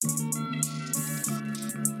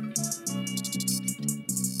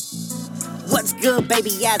What's good, baby?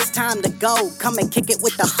 Yeah, it's time to go. Come and kick it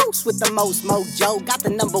with the host with the most mojo. Got the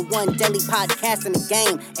 #1 daily podcast in the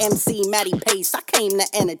game. MC Matty Pace, I came to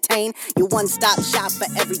entertain. Your one-stop shop for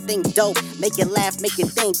everything dope. Make you laugh, make you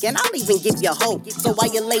think, and I'll even give you hope. So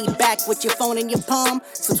while you're laid back with your phone in your palm,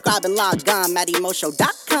 subscribe and log on,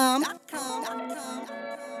 MattyMoShow.com.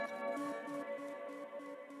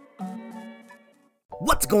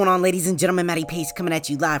 What's going on, ladies and gentlemen? Matty Pace coming at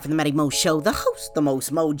you live from the Matty Mo Show, the host, the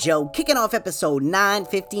most mojo, kicking off episode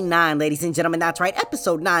 959, ladies and gentlemen. That's right,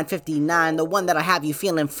 episode 959, the one that'll have you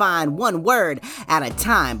feeling fine, one word at a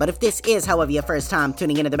time. But if this is, however, your first time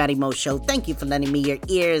tuning into the Matty Mo Show, thank you for lending me your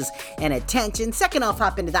ears and attention. Second off,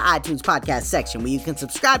 hop into the iTunes podcast section where you can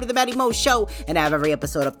subscribe to the Matty Mo Show and have every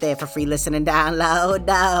episode up there for free listen and download.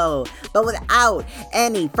 No. But without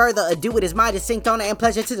any further ado, it is my distinct honor and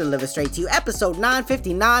pleasure to deliver straight to you episode 959,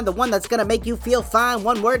 the one that's gonna make you feel fine,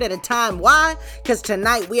 one word at a time. Why? Because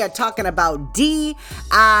tonight we are talking about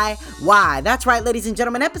D.I.Y. That's right, ladies and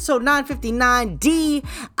gentlemen, episode 959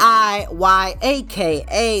 D.I.Y,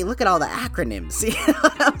 aka, look at all the acronyms. You know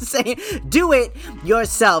what I'm saying? Do it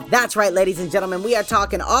yourself. That's right, ladies and gentlemen, we are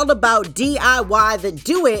talking all about DIY, the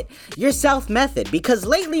do it yourself method. Because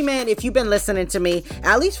lately, man, if you've been listening to me,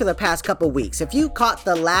 at least for the past couple weeks, if you caught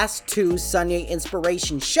the last two Sunday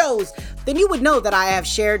Inspiration shows, then you would know that I have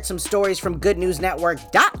shared some stories from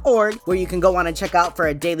goodnewsnetwork.org, where you can go on and check out for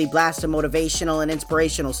a daily blast of motivational and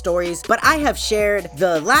inspirational stories. But I have shared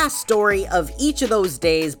the last story of each of those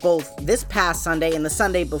days, both this past Sunday and the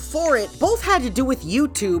Sunday before it. Both had to do with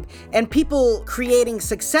YouTube and people creating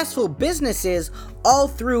successful businesses all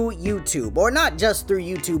through YouTube, or not just through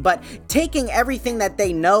YouTube, but taking everything that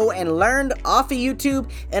they know and learned off of YouTube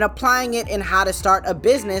and applying it in how to start a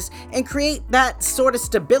business and create that sort of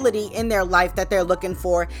stability in their life that they're looking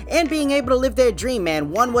for and being able to live their dream,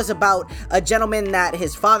 man. One was about a gentleman that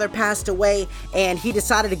his father passed away and he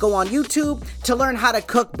decided to go on YouTube to learn how to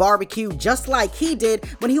cook barbecue just like he did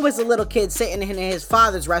when he was a little kid sitting in his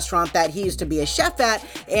father's restaurant that he used to be a chef at,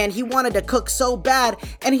 and he wanted to cook so bad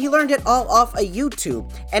and he learned it all off of YouTube.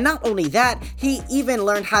 And not only that, he even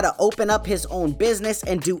learned how to open up his own business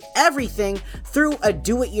and do everything through a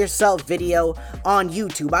do-it-yourself video on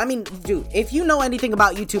YouTube. I mean, dude, if you know anything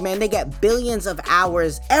about YouTube, man, they get billions of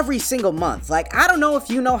hours every single month. Like, I don't know if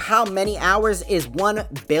you know how many hours is 1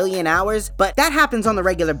 billion hours, but that happens on the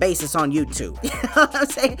regular basis on YouTube. You know what I'm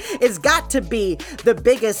saying? It's got to be the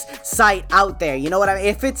biggest site out there. You know what I mean?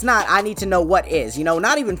 If it's not, I need to know what is. You know,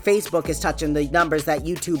 not even Facebook is touching the numbers that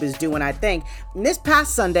YouTube is doing, I think. And this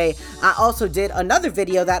past Sunday, I also did another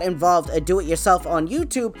video that involved a do-it-yourself on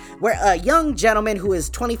YouTube, where a young gentleman who is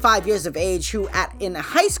 25 years of age, who in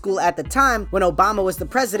high school at the time when Obama was the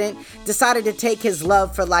president, decided to take his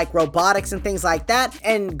love for like robotics and things like that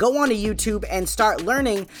and go onto YouTube and start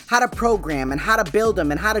learning how to program and how to build them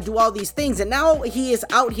and how to do all these things. And now he is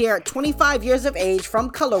out here at 25 years of age from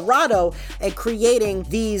Colorado and creating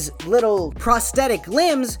these little prosthetic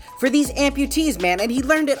limbs for these amputees, man. And he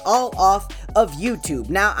learned it all off of YouTube.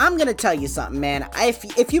 Now, I'm gonna tell you something, man.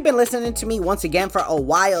 If you've been listening to me once again for a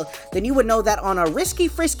while, then you would know that on a Risky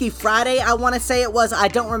Frisky Friday, I want to say it was, I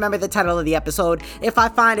don't remember the title of the episode. If I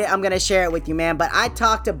find it, I'm gonna share it with you, man. But I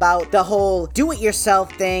talked about the whole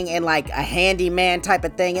do-it-yourself thing and like a handyman type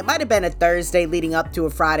of thing. It might have been a Thursday leading up to a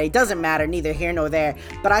Friday. Doesn't matter, neither here nor there.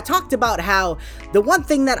 But I talked about how the one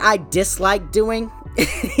thing that I dislike doing,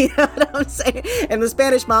 you know what I'm saying? And the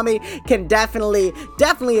Spanish mommy can definitely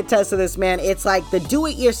attest to this, man. It's like the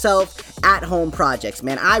do-it-yourself at-home projects,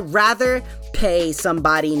 man. I'd rather pay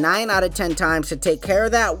somebody 9 out of 10 times to take care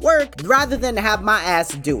of that work rather than have my ass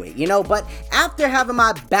do it, you know. But after having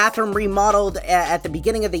my bathroom remodeled at the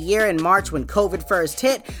beginning of the year in March when COVID first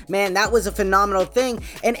hit, man, that was a phenomenal thing.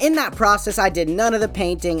 And in that process, I did none of the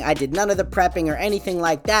painting, I did none of the prepping or anything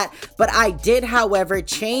like that. But I did, however,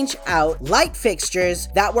 change out light fixtures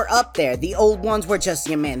that were up there. The old ones were just,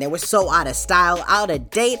 yeah, man, they were so out of style, out of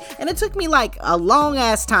date. And it took me like a long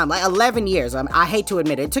ass time, like 11 years. I hate to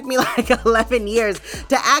admit it. It took me like 11 years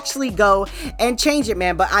to actually go and change it,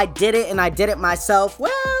 man. But I did it, and I did it myself,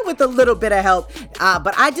 well, with a little bit of help.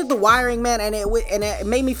 But I did the wiring, man, and it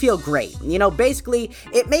made me feel great. You know, basically,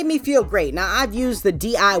 it made me feel great. Now, I've used the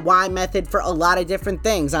DIY method for a lot of different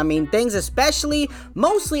things. I mean, things especially,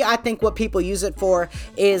 mostly, I think what people use it for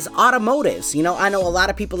is automotives. You know, I know a lot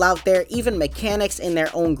of people out there, even mechanics in their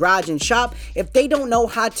own garage and shop, if they don't know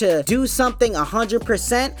how to do something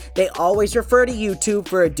 100%, they always refer to YouTube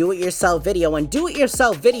for a do-it-yourself video. And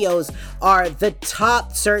do-it-yourself videos are the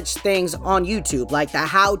top search things on YouTube, like the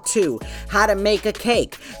how-to, how to make a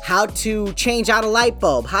cake, how to change out a light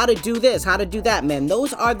bulb, how to do this, how to do that, man.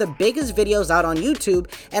 Those are the biggest videos out on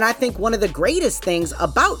YouTube, and I think one of the greatest things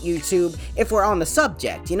about YouTube, if we're on the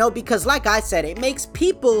subject, you know, because like I said, it makes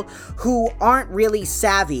people who aren't really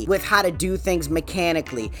savvy with how to do things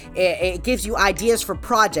mechanically. It gives you ideas for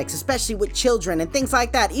projects, especially with children and things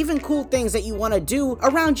like that, even cool things that you want to do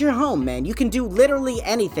around your home, man. You can do literally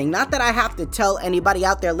anything. Not that I have to tell anybody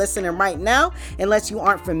out there listening right now, unless you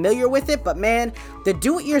aren't familiar with it, but man, the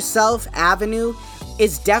do-it-yourself avenue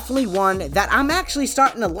is definitely one that I'm actually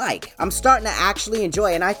starting to like. I'm starting to actually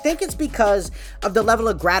enjoy, and I think it's because of the level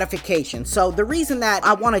of gratification. So the reason that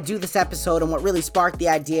I want to do this episode and what really sparked the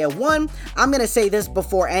idea, one, I'm going to say this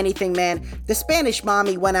before anything, man. The Spanish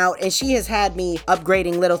mommy went out and she has had me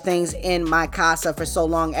upgrading little things in my casa for so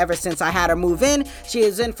long, ever since I had her move in. She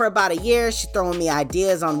is in for about a year. She's throwing me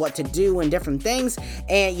ideas on what to do and different things,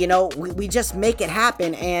 and you know, we just make it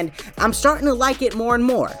happen, and I'm starting to like it more and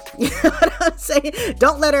more. You know what I'm saying?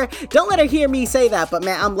 Don't let her hear me say that, but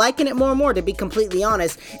man, I'm liking it more and more, to be completely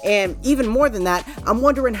honest. And even more than that, I'm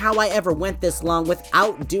wondering how I ever went this long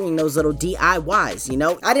without doing those little DIYs, you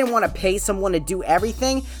know? I didn't want to pay someone to do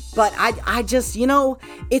everything, but I just, you know,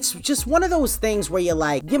 it's just one of those things where you're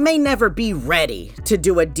like, you may never be ready to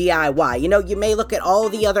do a DIY. You know, you may look at all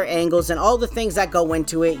the other angles and all the things that go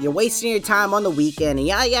into it. You're wasting your time on the weekend and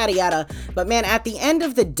yada, yada, yada. But man, at the end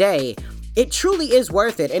of the day, it truly is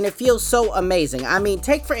worth it, and it feels so amazing. I mean,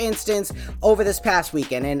 take for instance, over this past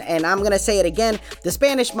weekend, and I'm gonna say it again, the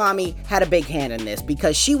Spanish mommy had a big hand in this,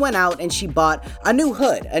 because she went out and she bought a new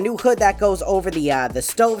hood that goes over the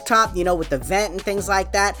stove top, you know, with the vent and things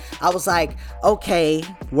like that. I was like, okay,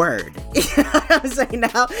 word. You know what I'm saying?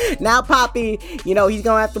 Now Poppy, you know, he's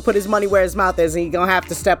gonna have to put his money where his mouth is, and he's gonna have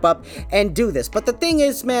to step up and do this. But the thing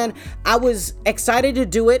is, man, I was excited to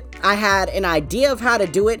do it. I had an idea of how to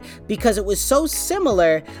do it, because it was so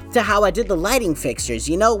similar to how I did the lighting fixtures,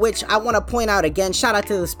 you know, which I want to point out again, shout out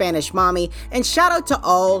to the Spanish mommy, and shout out to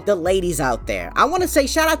all the ladies out there. I want to say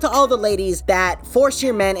shout out to all the ladies that force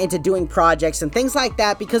your men into doing projects and things like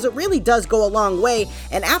that, because it really does go a long way.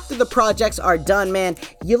 And after the projects are done, man,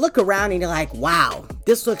 you look around and you're like, wow,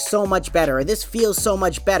 this looks so much better, or this feels so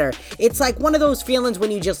much better. It's like one of those feelings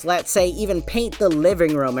when you just, let's say, even paint the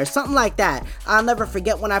living room or something like that. I'll never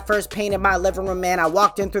forget when I first painted my living room, man. I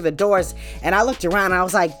walked in through the doors and I looked around and I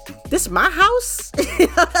was like, this is my house? You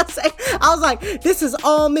know what I'm saying? I was like, this is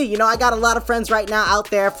all me. You know, I got a lot of friends right now out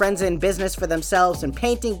there, friends in business for themselves and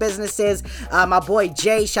painting businesses. My boy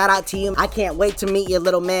Jay, shout out to you. I can't wait to meet your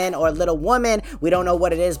little man or little woman. We don't know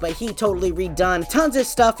what it is, but he totally redone tons of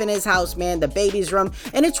stuff in his house, man, the baby's room.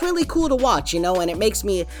 And it's really cool to watch, you know, and it makes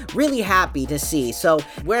me really happy to see. So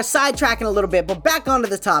we're sidetracking a little bit, but back onto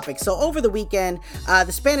the topic. So over the weekend,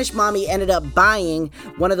 the Spanish mommy ended up buying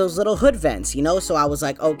one of those little hood vents, you know, so I was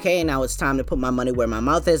like, okay, now it's time to put my money where my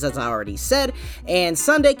mouth is, as I already said. And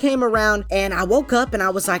Sunday came around and I woke up and I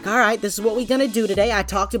was like, all right, this is what we're gonna do today. I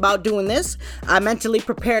talked about doing this. I mentally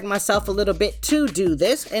prepared myself a little bit to do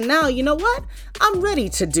this, and now, you know what? I'm ready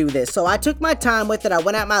to do this. So I took my time with it. I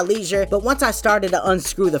went at my leisure, but once I started to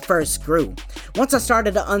unscrew the first screw, once I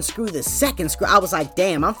started to unscrew the second screw, I was like,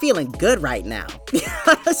 damn, I'm feeling good right now. You know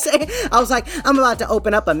what I'm saying? I was like, I'm about to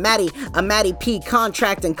open up a Matty P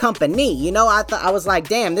contracting company. You know, I was like,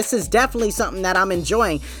 damn, this is definitely something that I'm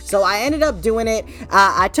enjoying. So I ended up doing it.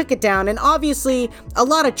 I took it down, and obviously a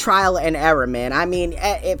lot of trial and error, man. I mean,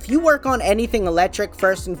 if you work on anything electric,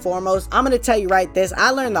 first and foremost, I'm gonna tell you right this,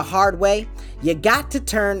 I learned the hard way. You got to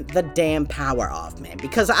turn the damn power off, man,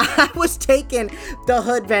 because I was taking the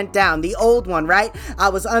hood vent down, the old one, right? I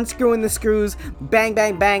was unscrewing the screws, bang,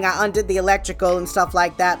 bang, bang. I undid the electrical and stuff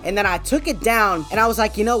like that. And then I took it down and I was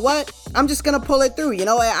like, you know what? I'm just gonna pull it through. You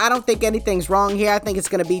know, I don't think anything's wrong here. I think it's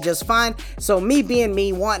gonna be just fine. So me being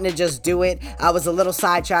me, wanting to just do it, I was a little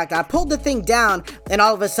sidetracked. I pulled the thing down and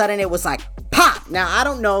all of a sudden it was like, pop! Now, I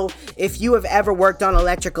don't know if you have ever worked on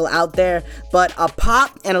electrical out there, but a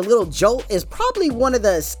pop and a little jolt is probably one of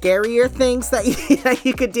the scarier things that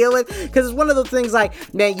you could deal with, because it's one of those things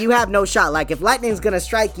like, man, you have no shot. Like, if lightning's gonna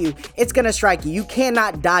strike you, it's gonna strike you. You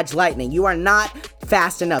cannot dodge lightning. You are not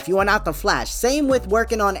fast enough. You are not the Flash. Same with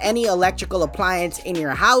working on any electrical appliance in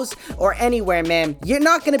your house or anywhere, man. You're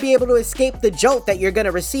not going to be able to escape the jolt that you're going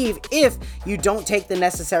to receive if you don't take the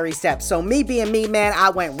necessary steps. So me being me, man, I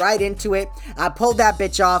went right into it. I pulled that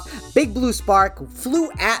bitch off. Big blue spark flew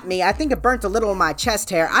at me. I think it burnt a little of my chest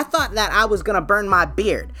hair. I thought that I was going to burn my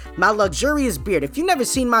beard, my luxurious beard. If you've never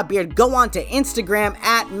seen my beard, go on to Instagram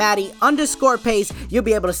at Matty_Pace. You'll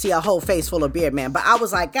be able to see a whole face full of beard, man. But I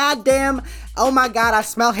was like, God damn, oh my God, I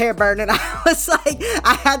smell hair burning. I was like,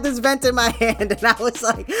 I had this vent in my hand and I was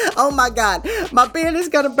like, oh my God, my beard is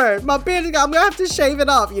gonna burn. I'm gonna have to shave it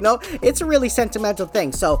off, you know? It's a really sentimental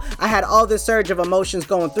thing. So I had all this surge of emotions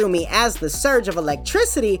going through me as the surge of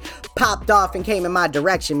electricity popped off and came in my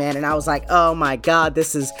direction, man. And I was like, oh my God,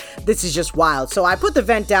 this is just wild. So I put the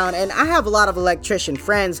vent down, and I have a lot of electrician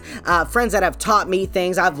friends, friends that have taught me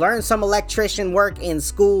things. I've learned some electrician work in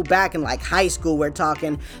school, back in like high school, we're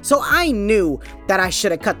talking. So I knew that I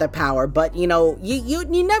should have cut the power, but you know,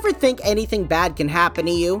 you never think anything bad can happen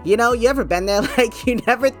to you. You know, you ever been there? Like, you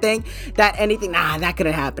never think that anything, that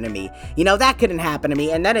couldn't happen to me. You know, that couldn't happen to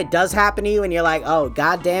me. And then it does happen to you and you're like, oh,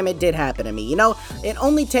 God damn, it did happen to me. You know, it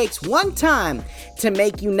only takes one time to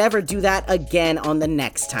make you never do that again on the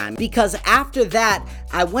next time. Because after that,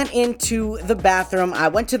 I went into the bathroom, I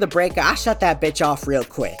went to the breaker, I shut that bitch off real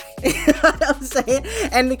quick. You know what I'm saying?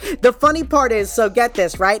 And the funny part is, so get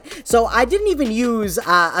this, right? So I didn't even use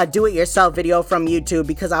a do-it-yourself video from YouTube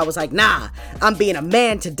because I was like, nah, I'm being a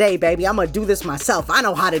man today, baby. I'm gonna do this myself. I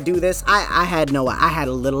know how to do this. I had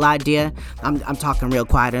a little idea. I'm talking real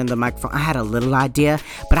quiet in the microphone. I had a little idea,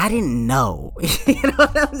 but I didn't know. You know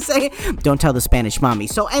what I'm saying? Don't tell the Spanish mommy.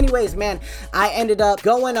 So anyways, man, I ended up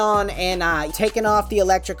going on and taking off the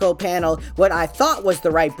electrical panel, what I thought was the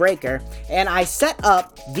right breaker, and I set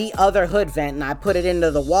up the other hood vent and I put it into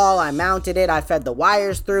the wall. I mounted it. I fed the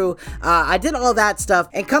wires through. I did all that stuff,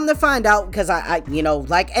 and come to find out, because I you know,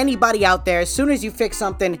 like anybody out there, as soon as you fix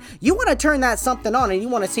something, you want to turn that something on and you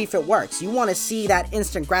want to see if it works. You want to see that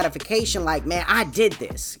instant gratification, like, man, I did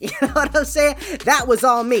this. You know what I'm saying? That was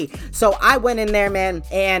all me. So I went in there, man,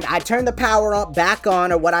 and I turned the power back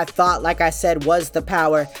on, or what I thought, like I said, was the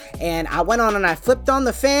power, and I went on and I flipped on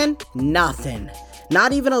the fan. Nothing.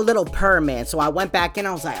 Not even a little purr, man. So I went back in.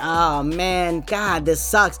 I was like, oh, man, God, this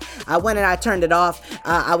sucks. I went and I turned it off.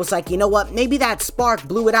 I was like, you know what? Maybe that spark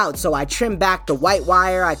blew it out. So I trimmed back the white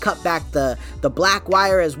wire. I cut back the black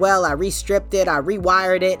wire as well. I restripped it. I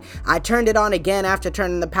rewired it. I turned it on again after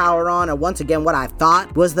turning the power on. And once again, what I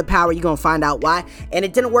thought was the power. You're going to find out why. And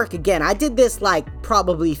it didn't work again. I did this like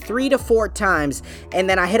probably 3 to 4 times. And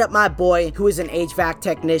then I hit up my boy, who is an HVAC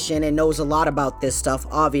technician and knows a lot about this stuff.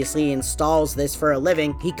 Obviously, he installs this for a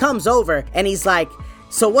living. He comes over and he's like,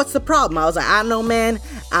 so what's the problem? I was like, I don't know, man.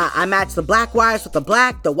 I matched the black wires with the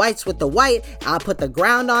black, the whites with the white. I put the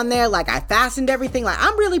ground on there. Like, I fastened everything. Like,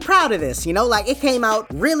 I'm really proud of this, you know? Like, it came out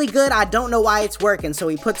really good. I don't know why it's working. So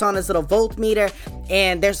he puts on his little voltmeter,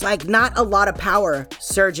 and there's like not a lot of power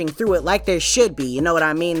surging through it like there should be. You know what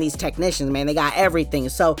I mean? These technicians, man, they got everything.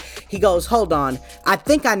 So he goes, hold on, I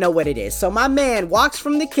think I know what it is. So my man walks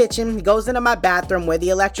from the kitchen, he goes into my bathroom where the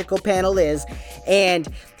electrical panel is, and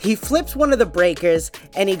he flips one of the breakers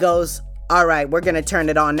and he goes, all right, we're gonna turn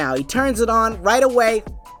it on now. He turns it on right away.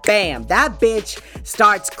 Bam, that bitch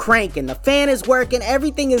starts cranking. The fan is working,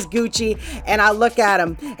 everything is Gucci, and I look at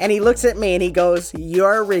him, and he looks at me, and he goes,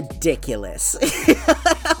 you're ridiculous.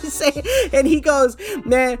 I'm saying, and he goes,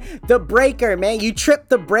 man, the breaker, man, you tripped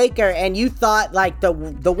the breaker, and you thought, like, the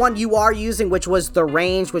one you are using, which was the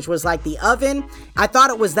range, which was like the oven, I thought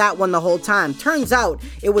it was that one the whole time. Turns out,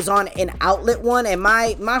 it was on an outlet one, and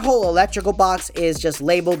my whole electrical box is just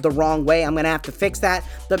labeled the wrong way. I'm gonna have to fix that.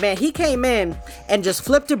 But man, he came in and just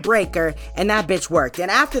flipped a breaker, and that bitch worked. And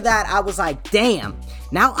after that, I was like, damn,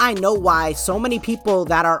 now I know why so many people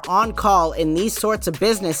that are on call in these sorts of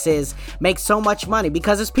businesses make so much money,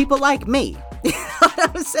 because it's people like me. You know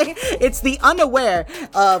what I'm saying? It's the unaware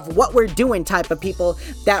of what we're doing type of people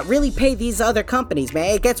that really pay these other companies,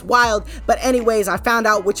 man. It gets wild. But anyways, I found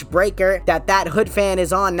out which breaker that hood fan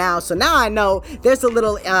is on now. So now I know there's a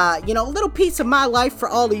little, little piece of my life for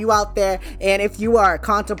all of you out there. And if you are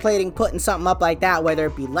contemplating putting something up like that, whether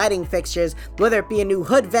it be lighting fixtures, whether it be a new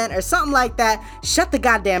hood vent or something like that, shut the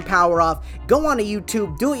goddamn power off. Go on to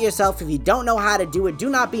YouTube, do it yourself. If you don't know how to do it,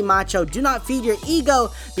 do not be macho. Do not feed your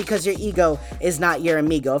ego, because your ego is not your your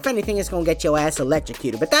amigo. If anything, it's gonna get your ass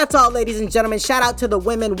electrocuted. But that's all, ladies and gentlemen. Shout out to the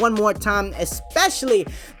women one more time, especially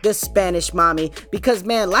the Spanish mommy, because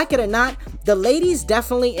man, like it or not, the ladies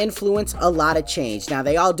definitely influence a lot of change. Now,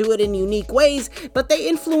 they all do it in unique ways, but they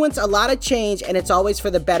influence a lot of change, and it's always for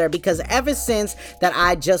the better, because ever since that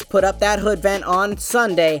I just put up that hood vent on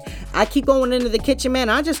Sunday, I keep going into the kitchen, man.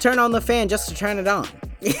 I just turn on the fan just to turn it on.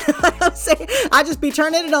 You know what I'm saying? I just be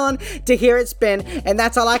turning it on to hear it spin, and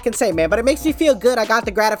that's all I can say, man. But it makes me feel good. I got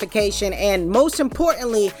the gratification, and most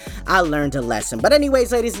importantly, I learned a lesson. But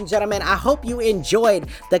anyways, ladies and gentlemen, I hope you enjoyed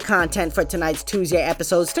the content for tonight's Tuesday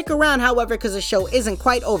episode. Stick around, however, because the show isn't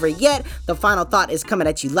quite over yet. The final thought is coming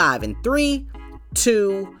at you live in 3,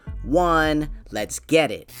 2, 1. Let's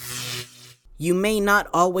get it. You may not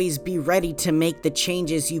always be ready to make the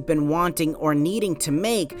changes you've been wanting or needing to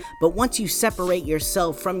make, but once you separate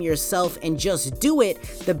yourself from yourself and just do it,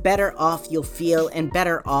 the better off you'll feel and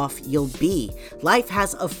better off you'll be. Life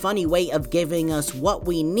has a funny way of giving us what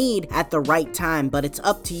we need at the right time, but it's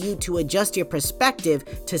up to you to adjust your perspective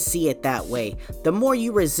to see it that way. The more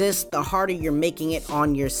you resist, the harder you're making it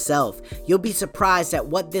on yourself. You'll be surprised at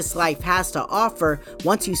what this life has to offer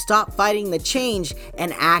once you stop fighting the change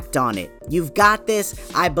and act on it. You've got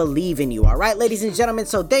this. I believe in you. All right, ladies and gentlemen.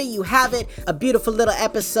 So there you have it. A beautiful little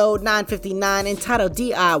episode 959 entitled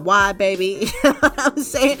D.I.Y, baby. You know what I'm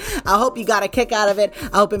saying? I hope you got a kick out of it.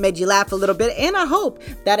 I hope it made you laugh a little bit. And I hope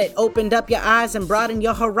that it opened up your eyes and broadened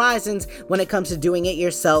your horizons when it comes to doing it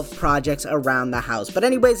yourself projects around the house. But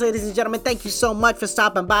anyways, ladies and gentlemen, thank you so much for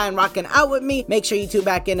stopping by and rocking out with me. Make sure you tune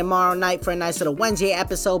back in tomorrow night for a nice little Wednesday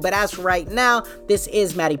episode. But as for right now, this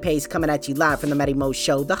is Matty Pace coming at you live from the Matty Mo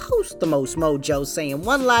Show, the host, the most mojo, saying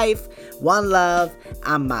one life, one love,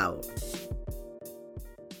 I'm out.